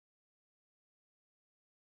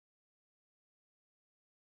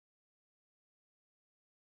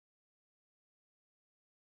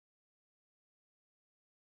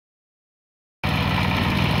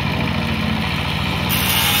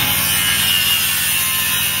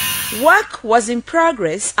Work was in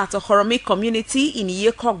progress at Omoregie community in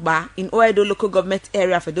Iyekogba in Oredo local government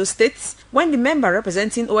area of Edo State when the member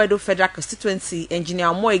representing Oredo Federal constituency, Engineer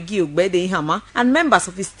Omoregie Ogbeide-Ihama, and members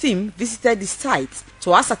of his team visited the site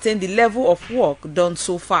to ascertain the level of work done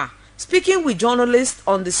so far. Speaking with journalists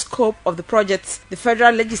on the scope of the project, the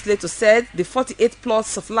federal legislator said the 48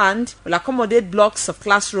 plots of land will accommodate blocks of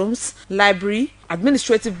classrooms, library,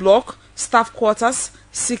 administrative block, staff quarters,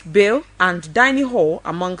 sick bay, and dining hall,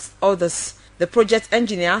 amongst others. The project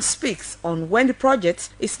engineer speaks on when the project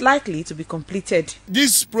is likely to be completed.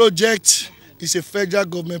 This project is a federal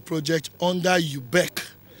government project under UBEC,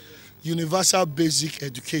 Universal Basic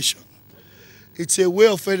Education. It's a way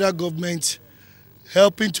of federal government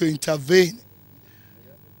helping to intervene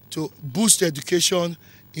to boost education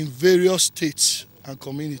in various states and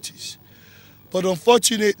communities. But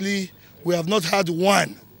unfortunately, we have not had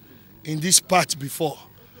one in this part before.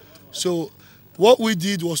 So what we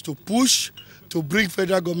did was to push to bring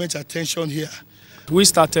federal government attention here. We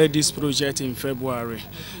started this project in February,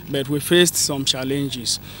 but we faced some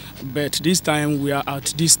challenges. But this time we are at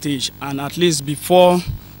this stage, and at least before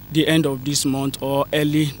the end of this month or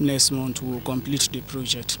early next month, we will complete the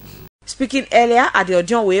project. Speaking earlier at the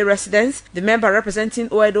Odionwe residence, the member representing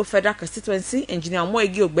Oredo Federal constituency, Engineer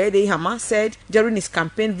Omoregie Ogbeide-Ihama, said during his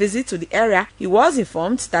campaign visit to the area, he was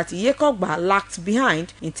informed that Iyekogba lagged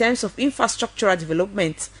behind in terms of infrastructural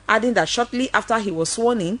development, adding that shortly after he was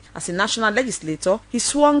sworn in as a national legislator, he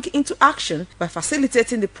swung into action by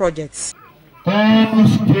facilitating the projects. All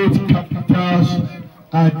state capitals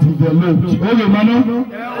are developed.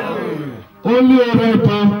 Only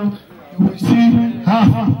Oredo, you will see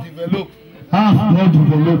half developed, half not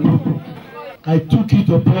developed. I took it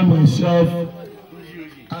upon myself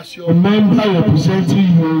as your member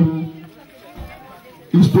representing you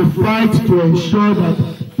is to fight to ensure that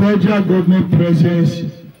federal government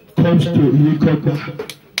presence comes to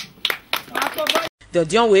Iyekogba. The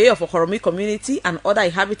Odionwe of Omoregie community and other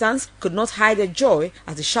inhabitants could not hide their joy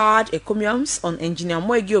as they showered encomiums on Engineer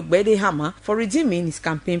Omoregie Ogbeide-Ihama for redeeming his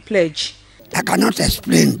campaign pledge. I cannot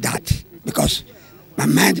explain that because my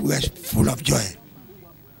mind was full of joy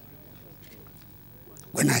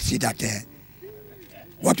when I see that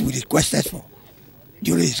what we requested for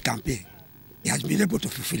during his campaign, he has been able to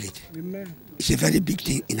fulfill it. Amen. It's a very big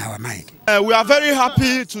thing in our mind. We are very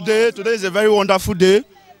happy today. Today is a very wonderful day.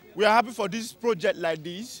 We are happy for this project like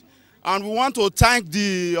this. And we want to thank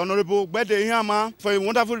the Honorable Ogbeide-Ihama for a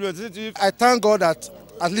wonderful representative. I thank God that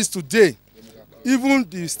at least today, even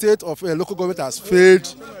the state of local government has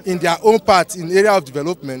failed in their own part in area of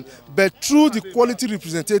development, but through the quality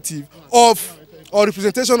representative of or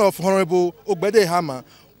representation of Honorable Ogbeide-Ihama,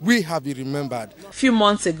 we have been remembered. A few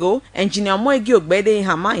months ago, Engineer Omoregie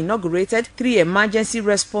Ogbeide-Ihama inaugurated 3 emergency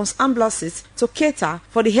response ambulances to cater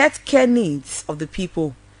for the health care needs of the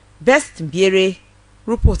people. Best Mbiere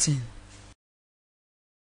reporting.